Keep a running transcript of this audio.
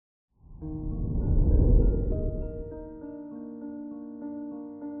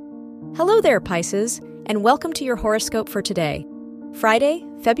Hello there, Pisces, and welcome to your horoscope for today, Friday,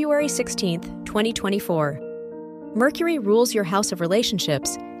 February 16th, 2024. Mercury rules your house of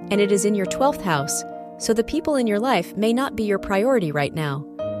relationships, and it is in your 12th house, so the people in your life may not be your priority right now.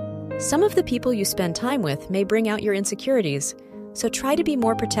 Some of the people you spend time with may bring out your insecurities, so try to be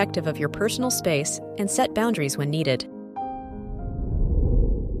more protective of your personal space and set boundaries when needed.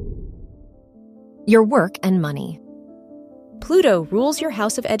 Your work and money. Pluto rules your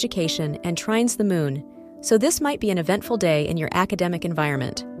house of education and trines the moon, so this might be an eventful day in your academic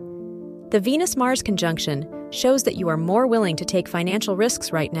environment. The Venus-Mars conjunction shows that you are more willing to take financial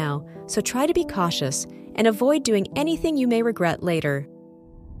risks right now, so try to be cautious and avoid doing anything you may regret later.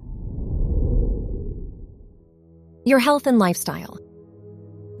 Your health and lifestyle.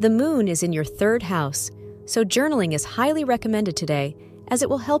 The moon is in your 3rd house, so journaling is highly recommended today as it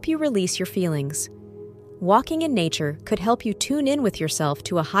will help you release your feelings. Walking in nature could help you tune in with yourself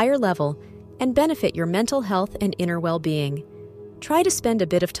to a higher level and benefit your mental health and inner well-being. Try to spend a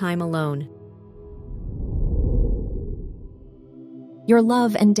bit of time alone. Your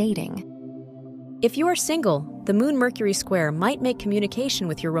love and dating. If you are single, the Moon-Mercury square might make communication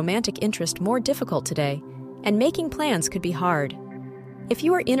with your romantic interest more difficult today, and making plans could be hard. If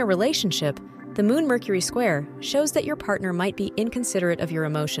you are in a relationship, the Moon-Mercury square shows that your partner might be inconsiderate of your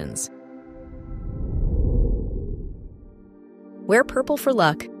emotions. Wear purple for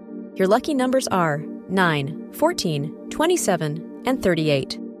luck. Your lucky numbers are 9, 14, 27, and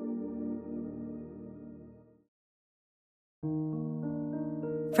 38.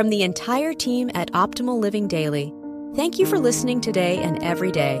 From the entire team at Optimal Living Daily, thank you for listening today and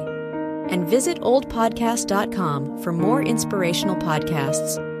every day. And visit oldpodcast.com for more inspirational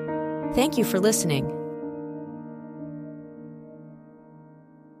podcasts. Thank you for listening.